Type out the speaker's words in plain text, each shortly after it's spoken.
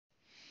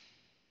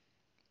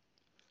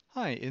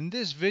Hi, in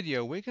this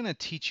video we're going to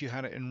teach you how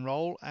to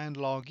enroll and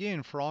log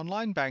in for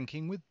online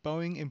banking with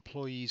Boeing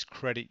Employees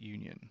Credit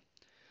Union.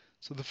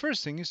 So the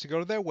first thing is to go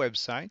to their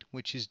website,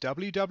 which is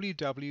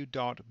www.becu.org.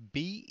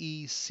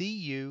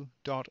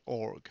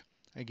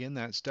 Again,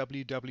 that's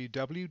www.becu.org.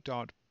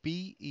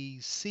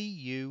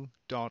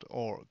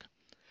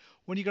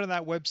 When you go to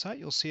that website,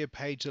 you'll see a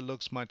page that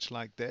looks much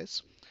like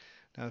this.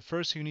 Now, the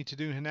first thing you need to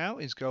do now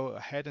is go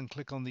ahead and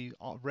click on the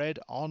red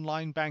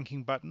online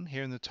banking button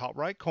here in the top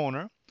right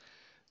corner.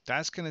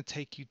 That's going to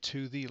take you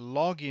to the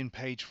login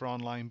page for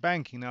online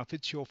banking. Now, if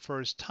it's your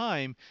first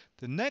time,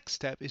 the next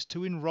step is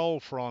to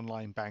enroll for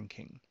online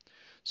banking.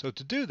 So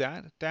to do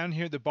that, down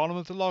here at the bottom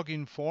of the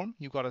login form,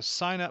 you've got a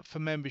sign up for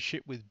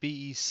membership with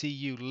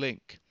BECU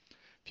link.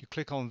 If you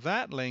click on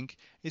that link,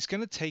 it's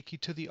going to take you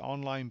to the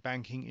online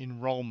banking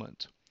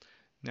enrollment.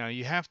 Now,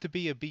 you have to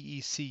be a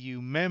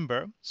BECU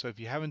member, so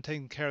if you haven't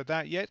taken care of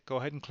that yet, go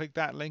ahead and click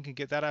that link and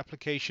get that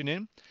application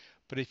in.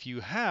 But if you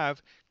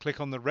have, click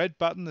on the red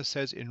button that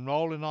says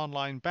Enroll in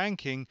Online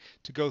Banking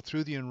to go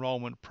through the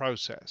enrollment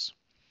process.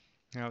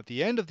 Now, at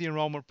the end of the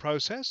enrollment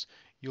process,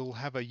 you'll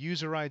have a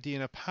user ID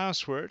and a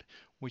password,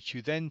 which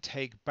you then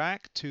take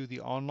back to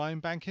the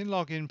online banking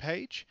login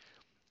page.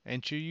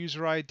 Enter your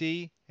user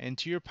ID,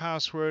 enter your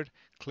password,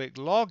 click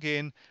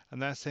login,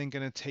 and that's then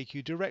going to take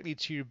you directly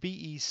to your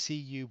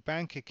BECU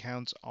bank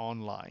accounts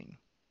online.